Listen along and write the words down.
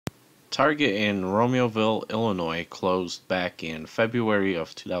Target in Romeoville, Illinois closed back in February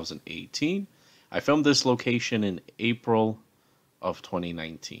of 2018. I filmed this location in April of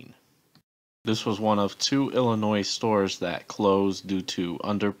 2019. This was one of two Illinois stores that closed due to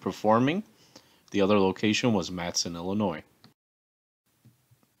underperforming. The other location was Matteson, Illinois.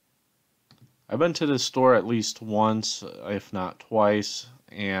 I've been to this store at least once, if not twice,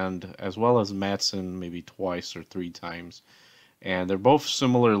 and as well as Matteson maybe twice or three times. And they're both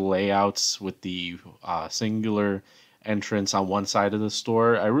similar layouts with the singular entrance on one side of the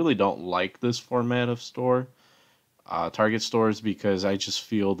store. I really don't like this format of store, Target stores, because I just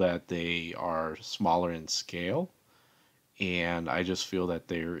feel that they are smaller in scale, and I just feel that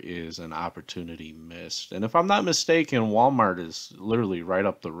there is an opportunity missed. And if I'm not mistaken, Walmart is literally right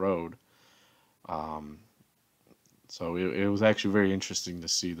up the road. So it was actually very interesting to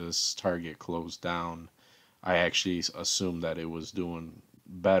see this Target close down. I actually assumed that it was doing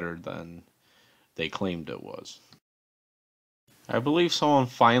better than they claimed it was. I believe someone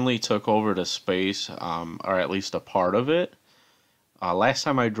finally took over the space, or at least a part of it. Last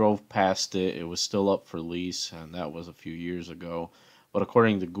time I drove past it, it was still up for lease, and that was a few years ago. But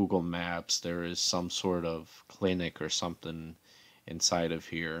according to Google Maps, there is some sort of clinic or something inside of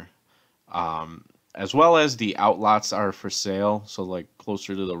here. As well as the outlots are for sale, so like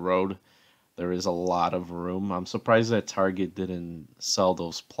closer to the road, there is a lot of room. I'm surprised that Target didn't sell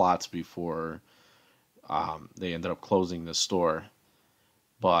those plots before they ended up closing the store.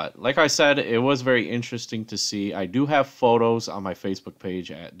 But like I said, it was very interesting to see. I do have photos on my Facebook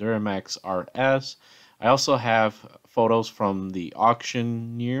page at DuramaxRS. I also have photos from the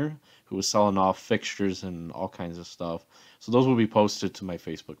auctioneer who was selling off fixtures and all kinds of stuff. So those will be posted to my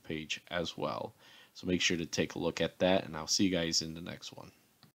Facebook page as well. So make sure to take a look at that, and I'll see you guys in the next one.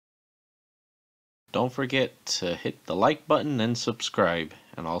 Don't forget to hit the like button and subscribe.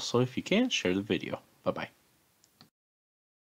 And also, if you can, share the video. Bye-bye.